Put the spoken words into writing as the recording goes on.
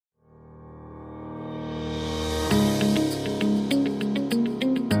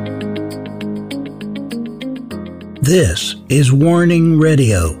This is Warning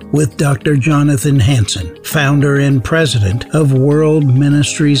Radio with Dr. Jonathan Hansen, founder and president of World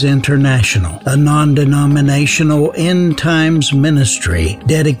Ministries International, a non-denominational end times ministry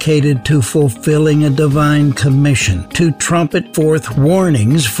dedicated to fulfilling a divine commission to trumpet forth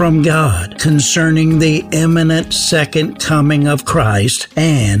warnings from God concerning the imminent second coming of Christ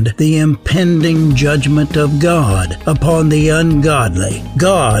and the impending judgment of God upon the ungodly.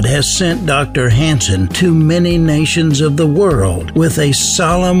 God has sent Dr. Hansen to many nations of the world with a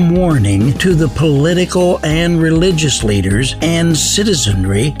solemn warning to the political and religious leaders and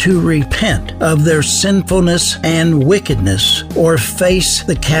citizenry to repent of their sinfulness and wickedness or face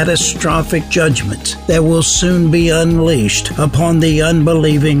the catastrophic judgments that will soon be unleashed upon the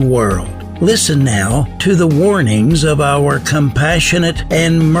unbelieving world. Listen now to the warnings of our compassionate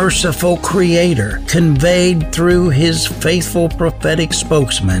and merciful Creator, conveyed through His faithful prophetic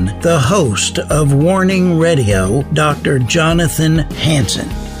spokesman, the host of Warning Radio, Dr. Jonathan Hansen.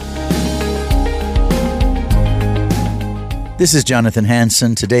 This is Jonathan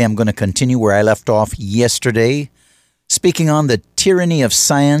Hansen. Today I'm going to continue where I left off yesterday, speaking on the tyranny of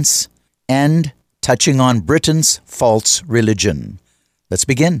science and touching on Britain's false religion. Let's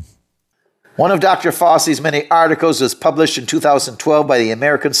begin. One of Dr. Fauci's many articles was published in 2012 by the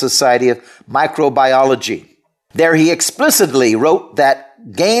American Society of Microbiology. There he explicitly wrote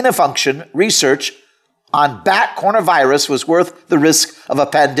that gain-of-function research on bat coronavirus was worth the risk of a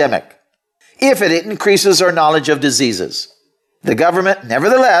pandemic if it increases our knowledge of diseases. The government,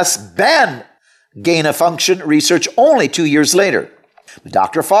 nevertheless, banned gain-of-function research only 2 years later. But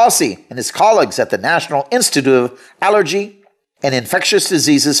Dr. Fauci and his colleagues at the National Institute of Allergy and Infectious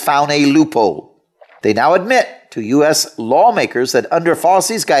Diseases found a loophole. They now admit to U.S. lawmakers that under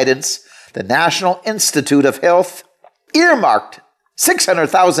Fauci's guidance, the National Institute of Health earmarked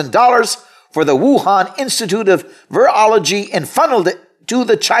 $600,000 for the Wuhan Institute of Virology and funneled it to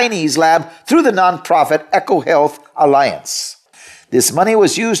the Chinese lab through the nonprofit EcoHealth Alliance. This money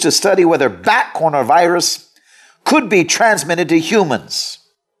was used to study whether bat coronavirus could be transmitted to humans.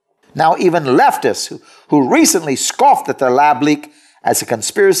 Now, even leftists who recently scoffed at the lab leak as a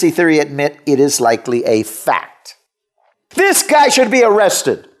conspiracy theory admit it is likely a fact. This guy should be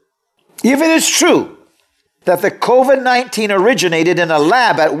arrested. If it is true that the COVID-19 originated in a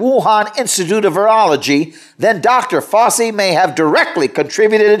lab at Wuhan Institute of Virology, then Dr. Fauci may have directly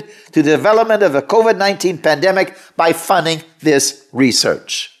contributed to the development of the COVID-19 pandemic by funding this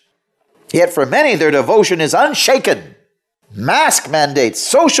research. Yet for many, their devotion is unshaken. Mask mandates,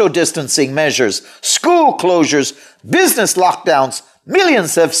 social distancing measures, school closures, business lockdowns,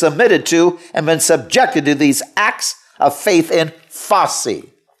 millions have submitted to and been subjected to these acts of faith in Fauci,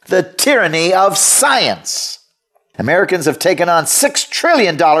 the tyranny of science. Americans have taken on $6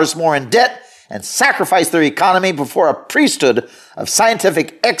 trillion more in debt and sacrificed their economy before a priesthood of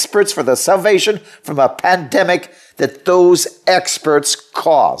scientific experts for the salvation from a pandemic that those experts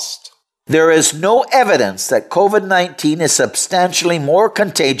caused. There is no evidence that COVID-19 is substantially more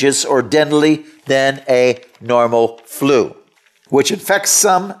contagious or deadly than a normal flu, which infects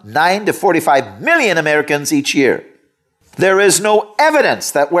some 9 to 45 million Americans each year. There is no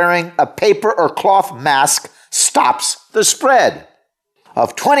evidence that wearing a paper or cloth mask stops the spread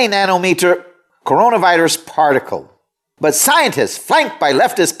of 20 nanometer coronavirus particle. But scientists, flanked by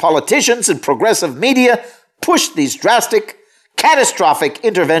leftist politicians and progressive media, push these drastic catastrophic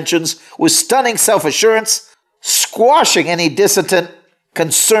interventions with stunning self-assurance, squashing any dissident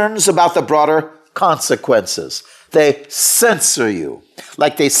concerns about the broader consequences. They censor you,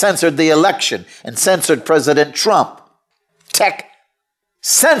 like they censored the election and censored President Trump. Tech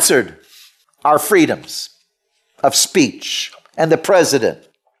censored our freedoms of speech, and the president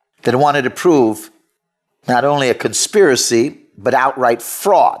that wanted to prove not only a conspiracy, but outright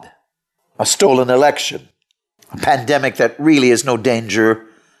fraud, a stolen election. A pandemic that really is no danger,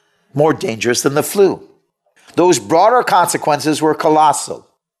 more dangerous than the flu. Those broader consequences were colossal.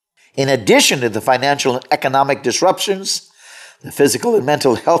 In addition to the financial and economic disruptions, the physical and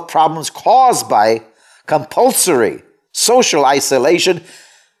mental health problems caused by compulsory social isolation,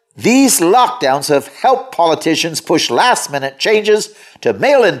 these lockdowns have helped politicians push last-minute changes to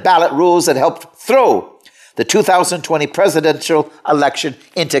mail-in ballot rules that helped throw the 2020 presidential election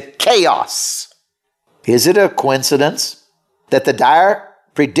into chaos. Is it a coincidence that the dire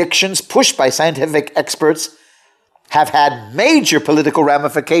predictions pushed by scientific experts have had major political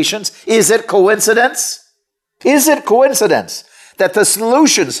ramifications? Is it coincidence? Is it coincidence that the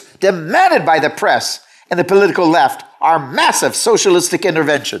solutions demanded by the press and the political left are massive socialistic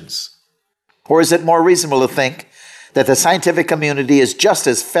interventions? Or is it more reasonable to think that the scientific community is just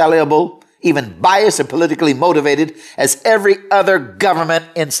as fallible even biased and politically motivated as every other government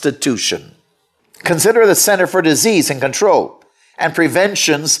institution. Consider the Center for Disease and Control and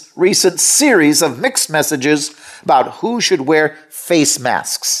Prevention's recent series of mixed messages about who should wear face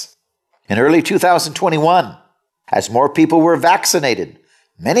masks. In early 2021, as more people were vaccinated,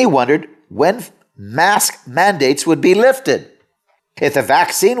 many wondered when mask mandates would be lifted. If the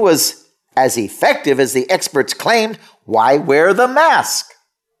vaccine was as effective as the experts claimed, why wear the mask?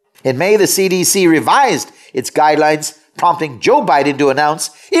 In May, the CDC revised its guidelines, prompting Joe Biden to announce,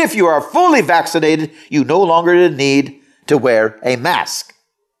 if you are fully vaccinated, you no longer need to wear a mask.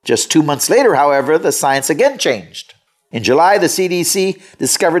 Just 2 months later, however, the science again changed. In July, the CDC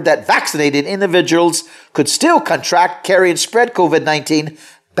discovered that vaccinated individuals could still contract, carry, and spread COVID-19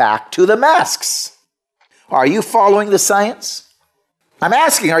 back to the masks. Are you following the science? I'm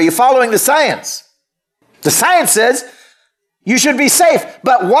asking, are you following the science? The science says you should be safe,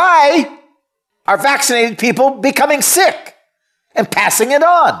 but why are vaccinated people becoming sick and passing it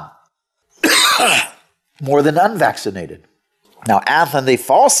on more than unvaccinated? Now, Anthony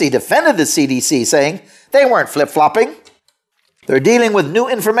Fauci defended the CDC, saying they weren't flip-flopping. They're dealing with new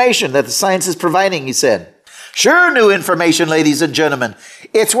information that the science is providing, he said. Sure, new information, ladies and gentlemen.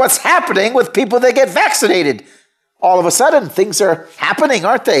 It's what's happening with people that get vaccinated. All of a sudden, things are happening,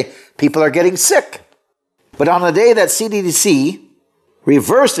 aren't they? People are getting sick. But on the day that CDC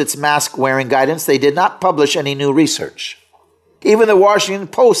reversed its mask-wearing guidance, they did not publish any new research. Even the Washington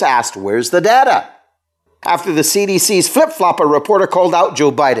Post asked, where's the data? After the CDC's flip-flop, a reporter called out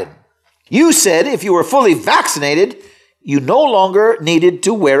Joe Biden. You said if you were fully vaccinated, you no longer needed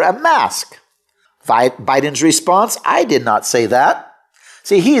to wear a mask. Biden's response, I did not say that.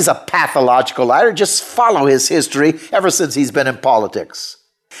 See, he's a pathological liar. Just follow his history ever since he's been in politics.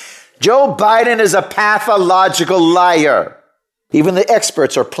 Joe Biden is a pathological liar. Even the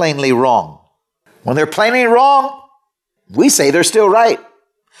experts are plainly wrong. When they're plainly wrong, we say they're still right.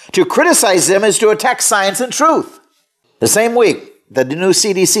 To criticize them is to attack science and truth. The same week that the new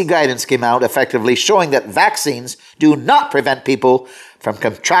CDC guidance came out, effectively showing that vaccines do not prevent people from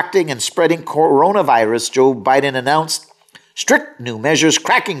contracting and spreading coronavirus, Joe Biden announced strict new measures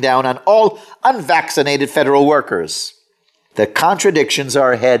cracking down on all unvaccinated federal workers. The contradictions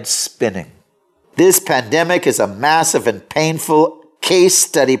are head spinning. This pandemic is a massive and painful case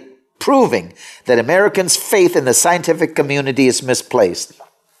study proving that Americans' faith in the scientific community is misplaced.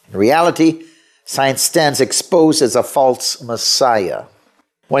 In reality, science stands exposed as a false messiah.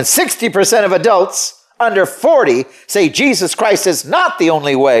 When 60% of adults under 40 say Jesus Christ is not the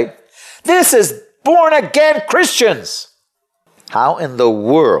only way, this is born-again Christians. How in the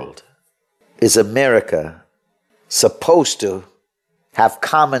world is America supposed to have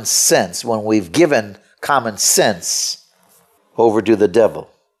common sense when we've given common sense over to the devil?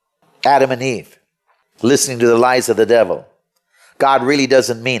 Adam and Eve, listening to the lies of the devil. God really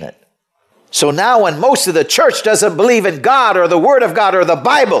doesn't mean it. So now when most of the church doesn't believe in God or the Word of God or the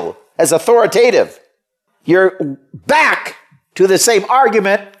Bible as authoritative, you're back to the same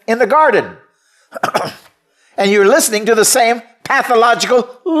argument in the garden. And you're listening to the same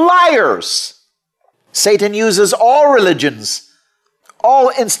pathological liars. Satan uses all religions,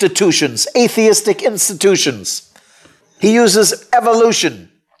 all institutions, atheistic institutions. He uses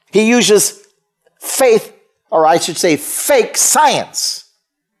evolution. He uses faith, or I should say fake science,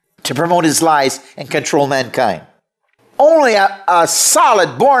 to promote his lies and control mankind. Only a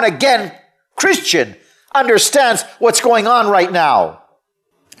solid, born-again Christian understands what's going on right now.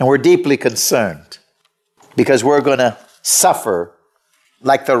 And we're deeply concerned because we're going to suffer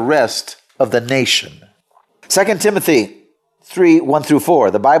like the rest of the nation. 2 Timothy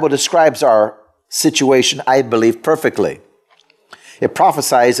 3:1-4, the Bible describes our situation, I believe, perfectly. It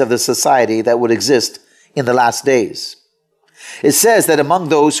prophesies of the society that would exist in the last days. It says that among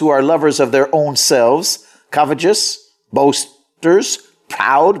those who are lovers of their own selves, covetous, boasters,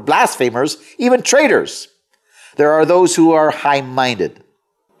 proud, blasphemers, even traitors, there are those who are high-minded.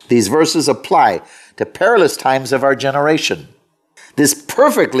 These verses apply to perilous times of our generation. This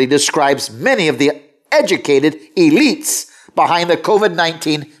perfectly describes many of the educated elites behind the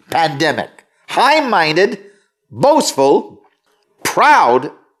COVID-19 pandemic. High-minded, boastful,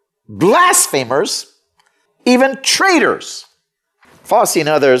 proud, blasphemers, even traitors. Fauci and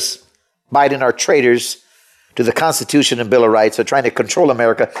others, Biden, are traitors to the Constitution and Bill of Rights, are trying to control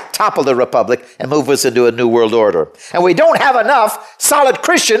America, topple the Republic, and move us into a new world order. And we don't have enough solid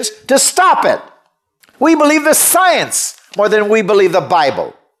Christians to stop it. We believe the science more than we believe the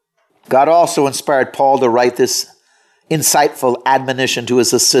Bible. God also inspired Paul to write this insightful admonition to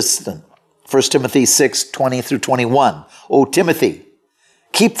his assistant. 1 Timothy 6:20-21. O Timothy,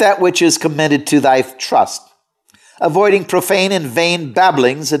 Keep that which is commended to thy trust, avoiding profane and vain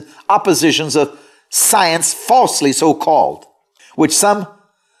babblings and oppositions of science falsely so called, which some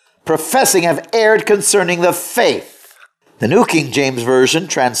professing have erred concerning the faith. The New King James Version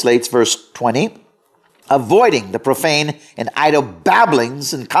translates verse 20, avoiding the profane and idle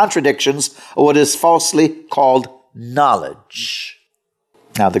babblings and contradictions of what is falsely called knowledge.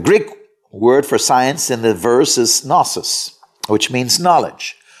 Now, the Greek word for science in the verse is gnosis, which means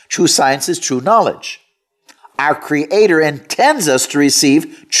knowledge. True science is true knowledge. Our Creator intends us to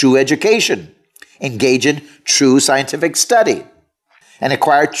receive true education, engage in true scientific study, and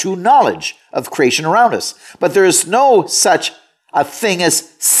acquire true knowledge of creation around us. But there is no such a thing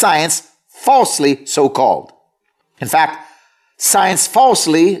as science falsely so-called. In fact, science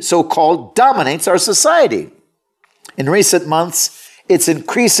falsely so-called dominates our society. In recent months, it's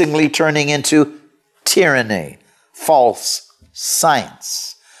increasingly turning into tyranny, false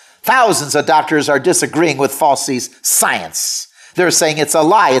science. Thousands of doctors are disagreeing with false science. They're saying it's a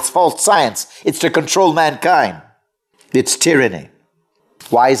lie, it's false science, it's to control mankind. It's tyranny.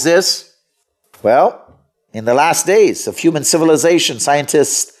 Why is this? Well, in the last days of human civilization,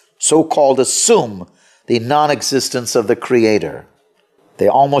 scientists so-called assume the non-existence of the Creator. They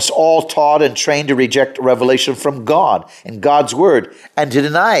almost all taught and trained to reject revelation from God and God's Word and to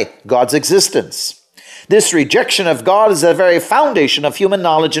deny God's existence. This rejection of God is the very foundation of human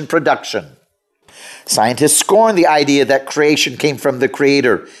knowledge and production. Scientists scorn the idea that creation came from the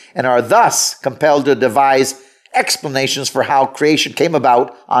Creator and are thus compelled to devise explanations for how creation came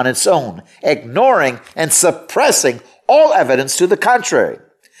about on its own, ignoring and suppressing all evidence to the contrary.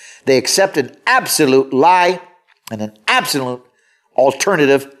 They accept an absolute lie and an absolute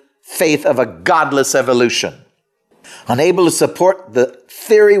alternative faith of a godless evolution. Unable to support the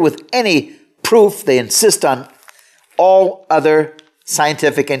theory with any proof, they insist on all other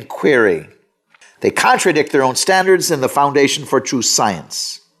scientific inquiry. They contradict their own standards and the foundation for true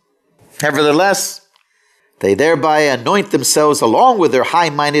science. Nevertheless, they thereby anoint themselves along with their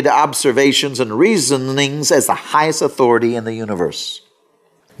high-minded observations and reasonings as the highest authority in the universe.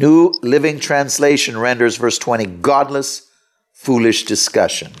 New Living Translation renders verse 20, godless, foolish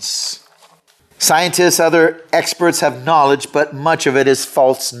discussions. Scientists, other experts have knowledge, but much of it is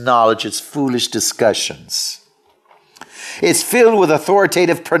false knowledge. It's foolish discussions. It's filled with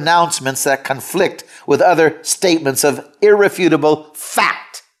authoritative pronouncements that conflict with other statements of irrefutable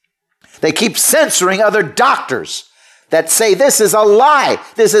fact. They keep censoring other doctors that say this is a lie.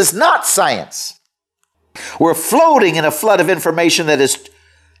 This is not science. We're floating in a flood of information that is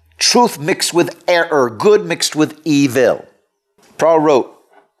truth mixed with error, good mixed with evil. Paul wrote,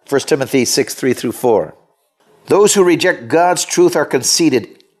 1 Timothy 6, 3 through 4. Those who reject God's truth are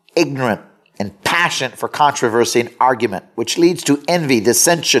conceited, ignorant, and passionate for controversy and argument, which leads to envy,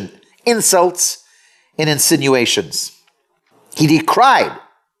 dissension, insults, and insinuations. He decried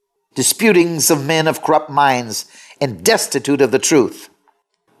disputings of men of corrupt minds and destitute of the truth,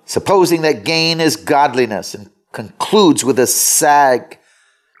 supposing that gain is godliness, and concludes with a sad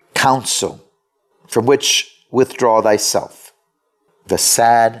counsel, from which withdraw thyself. The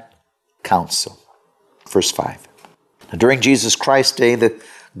sad counsel. Verse 5. Now, during Jesus Christ's day, the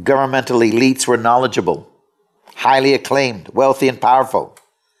governmental elites were knowledgeable, highly acclaimed, wealthy, and powerful.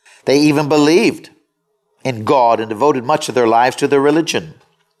 They even believed in God and devoted much of their lives to their religion.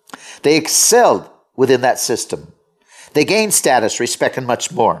 They excelled within that system. They gained status, respect, and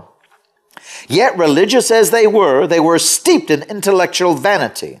much more. Yet, religious as they were steeped in intellectual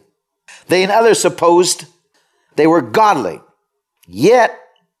vanity. They and others supposed they were godly. Yet,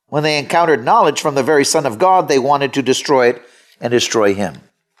 when they encountered knowledge from the very Son of God, they wanted to destroy it and destroy him.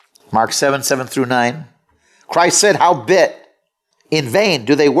 Mark 7, 7 through 9. Christ said, howbeit, in vain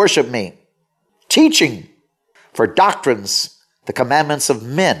do they worship me, teaching for doctrines the commandments of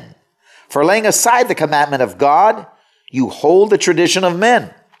men. For laying aside the commandment of God, you hold the tradition of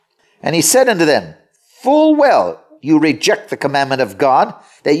men. And he said unto them, full well you reject the commandment of God,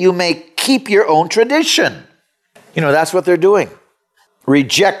 that you may keep your own tradition. You know, that's what they're doing.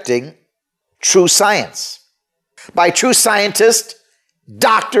 Rejecting true science. By true scientists,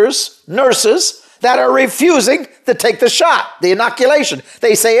 doctors, nurses that are refusing to take the shot, the inoculation.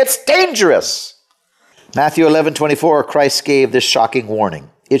 They say it's dangerous. Matthew 11:24, Christ gave this shocking warning.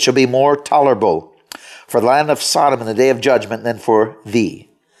 It shall be more tolerable for the land of Sodom in the day of judgment than for thee.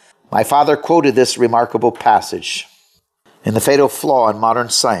 My father quoted this remarkable passage in The Fatal Flaw in Modern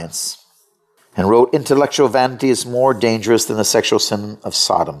Science and wrote, intellectual vanity is more dangerous than the sexual sin of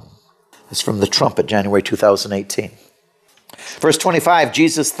Sodom. It's from The Trumpet, January 2018. Verse 25,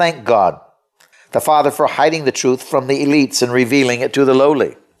 Jesus thanked God The Father for hiding the truth from the elites and revealing it to the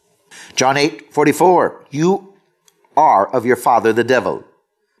lowly. John 8:44, you are of your father the devil.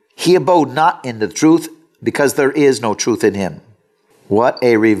 He abode not in the truth because there is no truth in him. What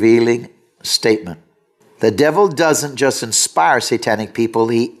a revealing statement. The devil doesn't just inspire satanic people,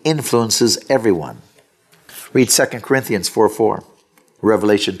 he influences everyone. Read 2 Corinthians 4:4,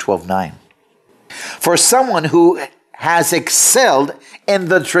 Revelation 12:9. For someone who has excelled in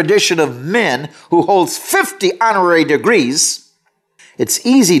the tradition of men, who holds 50 honorary degrees, it's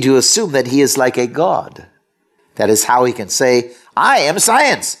easy to assume that he is like a god. That is how he can say, I am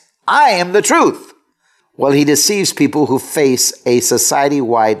science. I am the truth. Well, he deceives people who face a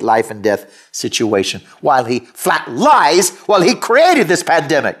society-wide life and death situation while he flat lies while he created this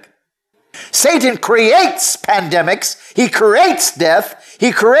pandemic. Satan creates pandemics. He creates death.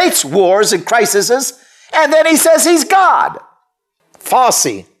 He creates wars and crises. And then he says he's God.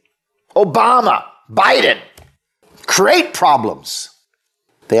 Fauci, Obama, Biden create problems.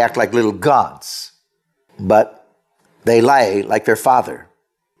 They act like little gods, but they lie like their father,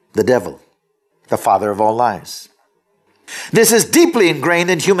 the devil, the father of all lies. This is deeply ingrained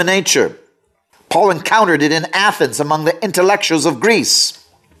in human nature. Paul encountered it in Athens among the intellectuals of Greece.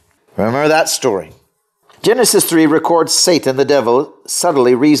 Remember that story. Genesis 3 records Satan, the devil,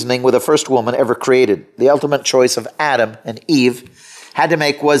 subtly reasoning with the first woman ever created. The ultimate choice of Adam and Eve had to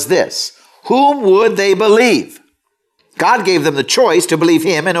make was this: whom would they believe? God gave them the choice to believe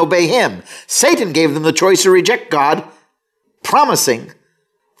him and obey him. Satan gave them the choice to reject God, promising,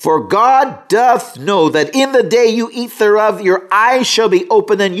 for God doth know that in the day you eat thereof, your eyes shall be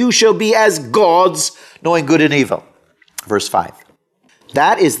opened, and you shall be as gods, knowing good and evil. Verse 5.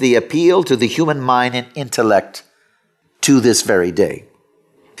 That is the appeal to the human mind and intellect to this very day.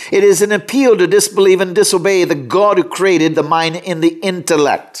 It is an appeal to disbelieve and disobey the God who created the mind and the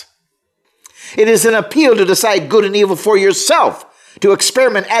intellect. It is an appeal to decide good and evil for yourself, to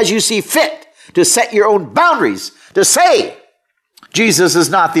experiment as you see fit, to set your own boundaries, to say Jesus is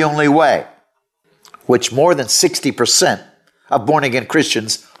not the only way, which more than 60% of born-again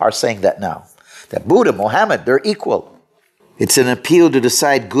Christians are saying that now. That Buddha, Muhammad, they're equal. It's an appeal to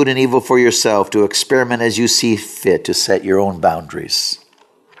decide good and evil for yourself, to experiment as you see fit, to set your own boundaries.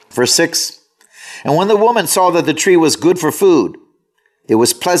 Verse 6, and when the woman saw that the tree was good for food, it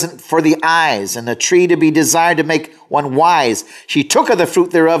was pleasant for the eyes, and a tree to be desired to make one wise, she took of the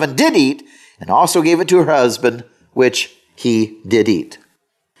fruit thereof and did eat, and also gave it to her husband, which he did eat.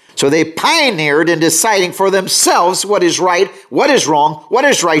 So they pioneered in deciding for themselves what is right, what is wrong, what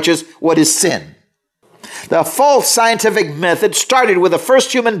is righteous, what is sin. The false scientific method started with the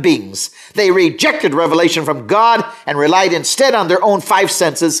first human beings. They rejected revelation from God and relied instead on their own five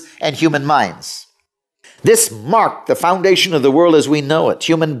senses and human minds. This marked the foundation of the world as we know it.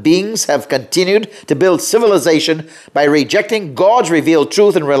 Human beings have continued to build civilization by rejecting God's revealed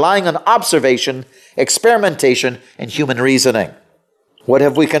truth and relying on observation, experimentation, and human reasoning. What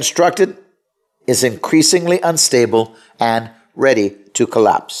have we constructed is increasingly unstable and ready to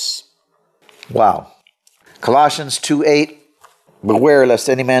collapse. Wow. Colossians 2:8, beware lest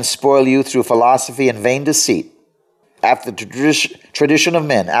any man spoil you through philosophy and vain deceit, after the tradition of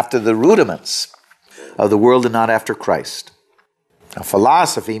men, after the rudiments of the world and not after Christ. Now,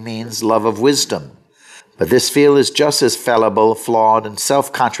 philosophy means love of wisdom, but this field is just as fallible, flawed, and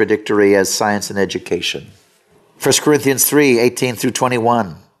self-contradictory as science and education. 1 Corinthians 3:18 through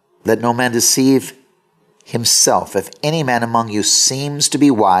 21, let no man deceive himself. If any man among you seems to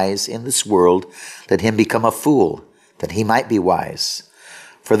be wise in this world, let him become a fool, that he might be wise.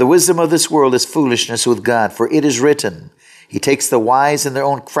 For the wisdom of this world is foolishness with God, for it is written, he takes the wise in their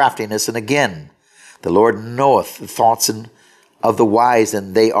own craftiness, and again, the Lord knoweth the thoughts of the wise,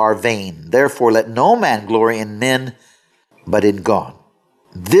 and they are vain. Therefore let no man glory in men, but in God.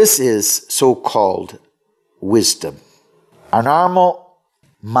 This is so-called wisdom. Our normal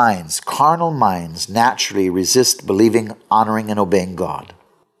minds, carnal minds, naturally resist believing, honoring, and obeying God.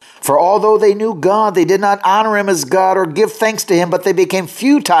 For although they knew God, they did not honor him as God or give thanks to him, but they became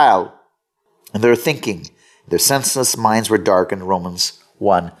futile in their thinking. Their senseless minds were darkened. Romans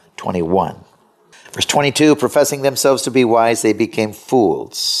 1:21. Verse 22, professing themselves to be wise, they became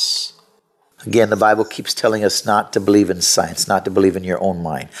fools. Again, the Bible keeps telling us not to believe in science, not to believe in your own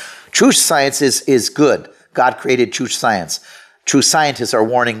mind. True science is good. God created true science. True scientists are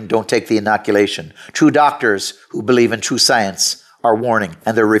warning, don't take the inoculation. True doctors who believe in true science are warning,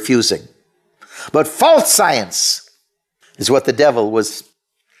 and they're refusing. But false science is what the devil was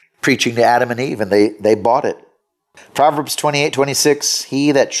preaching to Adam and Eve, and they bought it. Proverbs 28:26,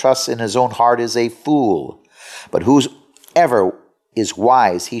 he that trusts in his own heart is a fool, but whosoever is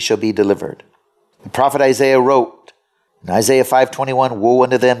wise, he shall be delivered. The prophet Isaiah wrote in Isaiah 5:21, "Woe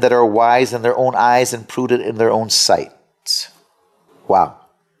unto them that are wise in their own eyes and prudent in their own sight." Wow.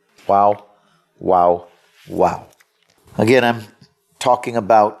 Wow. Wow. Wow. Again, I'm talking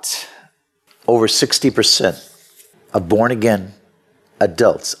about over 60% of born-again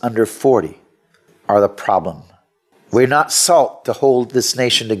adults under 40 are the problem. We're not salt to hold this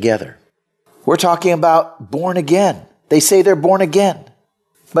nation together. We're talking about born again. They say they're born again.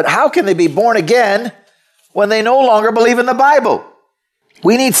 But how can they be born again when they no longer believe in the Bible?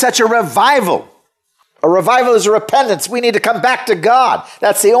 We need such a revival. A revival is a repentance. We need to come back to God.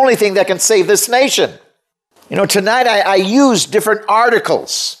 That's the only thing that can save this nation. You know, tonight I used different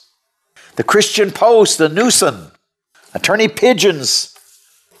articles. The Christian Post, the Newsom, Attorney Pigeon's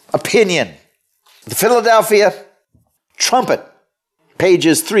opinion, the Philadelphia Trumpet,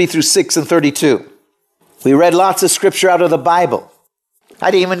 pages 3 through 6 and 32. We read lots of scripture out of the Bible. I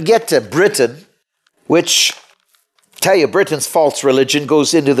didn't even get to Britain, which, tell you, Britain's false religion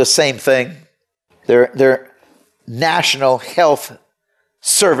goes into the same thing. Their National Health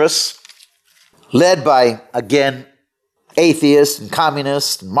Service, led by, again, atheists and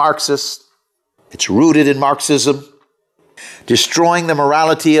communists and Marxists. It's rooted in Marxism, destroying the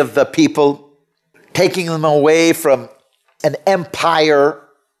morality of the people, taking them away from an empire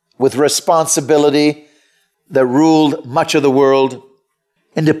with responsibility that ruled much of the world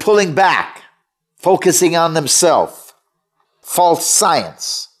into pulling back, focusing on themselves. False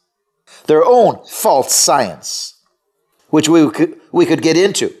science, their own false science, which we could get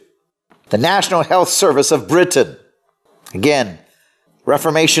into. The National Health Service of Britain, again,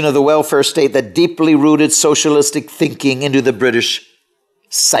 reformation of the welfare state that deeply rooted socialistic thinking into the British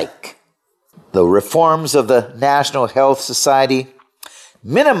psyche. The reforms of the National Health Society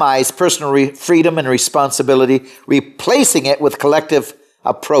minimized personal freedom and responsibility, replacing it with collective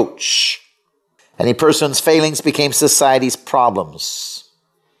approach. Any person's failings became society's problems.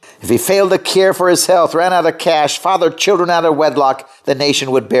 If he failed to care for his health, ran out of cash, fathered children out of wedlock, the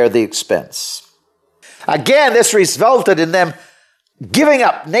nation would bear the expense. Again, this resulted in them giving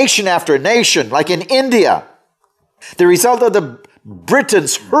up nation after nation, like in India. The result of the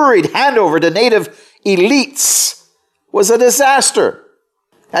Britain's hurried handover to native elites was a disaster.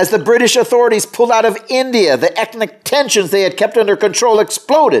 As the British authorities pulled out of India, the ethnic tensions they had kept under control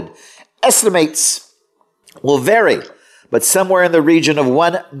exploded. Estimates will vary, but somewhere in the region of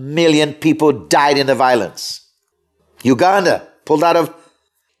 1 million people died in the violence. The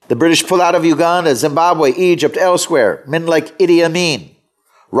British pulled out of Uganda, Zimbabwe, Egypt, elsewhere. Men like Idi Amin,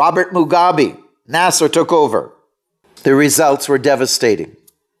 Robert Mugabe, Nasser took over. The results were devastating.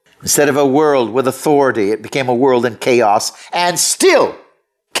 Instead of a world with authority, it became a world in chaos, and still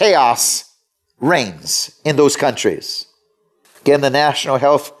chaos reigns in those countries. Again, the National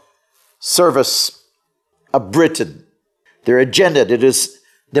Health Service of Britain, their agenda to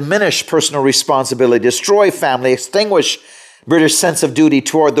diminish personal responsibility, destroy family, extinguish British sense of duty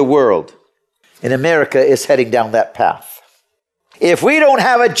toward the world. And America is heading down that path. If we don't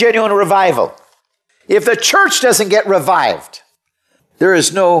have a genuine revival, if the church doesn't get revived, there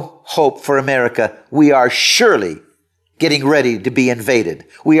is no hope for America. We are surely getting ready to be invaded.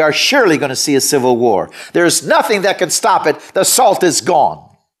 We are surely going to see a civil war. There's nothing that can stop it. The salt is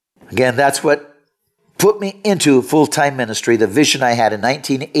gone. Again, that's what put me into full-time ministry, the vision I had in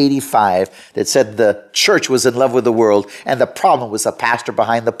 1985 that said the church was in love with the world and the problem was the pastor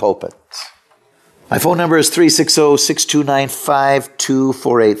behind the pulpit. My phone number is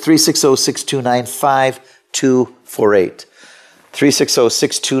 360-629-5248. 360-629-5248.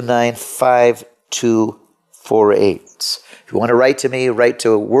 360-629-5248. If you want to write to me, write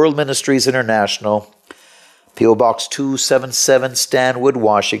to World Ministries International, P.O. Box 277, Stanwood,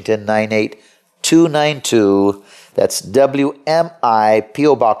 Washington, 98292. That's WMI,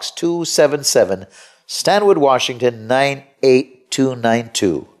 P.O. Box 277, Stanwood, Washington,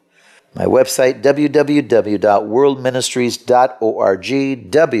 98292. My website,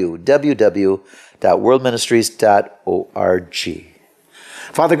 www.worldministries.org, www.worldministries.org.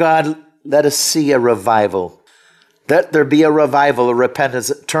 Father God, let us see a revival. Let there be a revival, a repentance,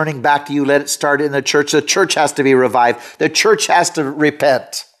 turning back to you. Let it start in the church. The church has to be revived. The church has to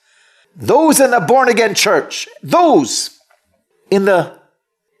repent. Those in the born-again church, those in the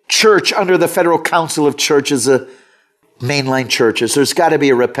church under the Federal Council of Churches, mainline churches, there's got to be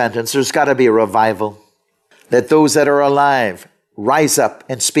a repentance. There's got to be a revival. Let those that are alive rise up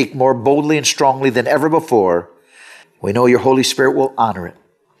and speak more boldly and strongly than ever before. We know your Holy Spirit will honor it.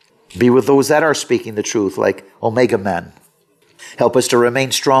 Be with those that are speaking the truth, like Omega Man. Help us to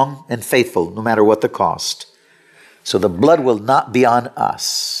remain strong and faithful, no matter what the cost. So the blood will not be on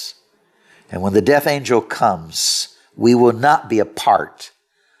us. And when the death angel comes, we will not be a part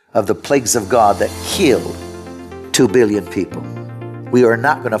of the plagues of God that killed 2 billion people. We are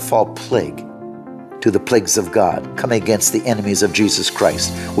not going to fall plague to the plagues of God coming against the enemies of Jesus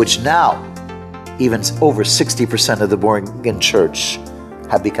Christ, which now even over 60% of the born again church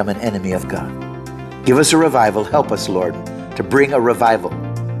have become an enemy of God. Give us a revival. Help us, Lord, to bring a revival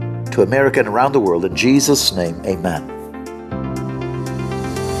to America and around the world. In Jesus' name, amen.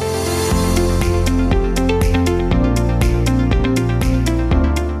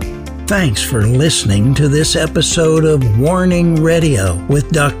 Thanks for listening to this episode of Warning Radio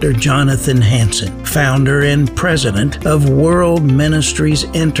with Dr. Jonathan Hansen, founder and president of World Ministries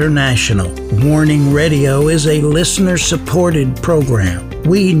International. Warning Radio is a listener-supported program.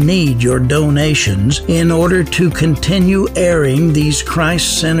 We need your donations in order to continue airing these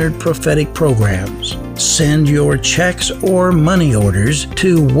Christ-centered prophetic programs. Send your checks or money orders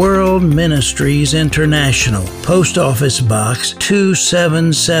to World Ministries International, Post Office Box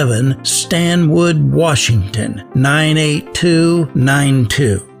 277, Stanwood, Washington,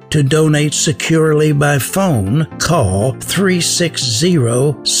 98292. To donate securely by phone, call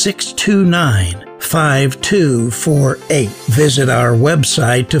 360-629-5248. Visit our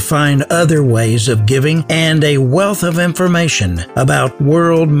website to find other ways of giving and a wealth of information about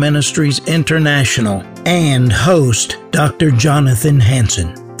World Ministries International and host Dr. Jonathan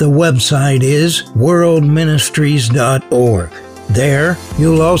Hansen. The website is worldministries.org. There,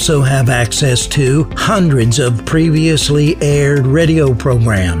 you'll also have access to hundreds of previously aired radio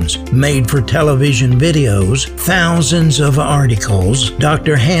programs, made-for-television videos, thousands of articles,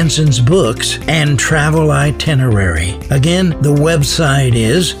 Dr. Hansen's books, and travel itinerary. Again, the website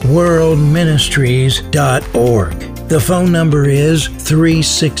is worldministries.org. The phone number is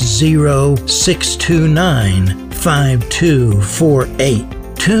 360-629-5248.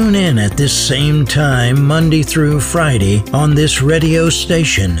 Tune in at this same time, Monday through Friday, on this radio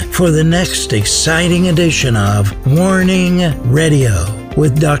station for the next exciting edition of Warning Radio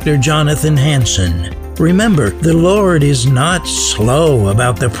with Dr. Jonathan Hansen. Remember, the Lord is not slow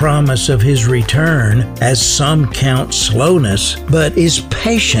about the promise of His return, as some count slowness, but is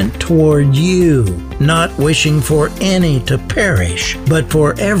patient toward you, not wishing for any to perish, but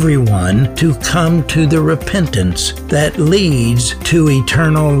for everyone to come to the repentance that leads to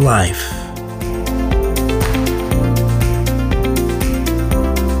eternal life.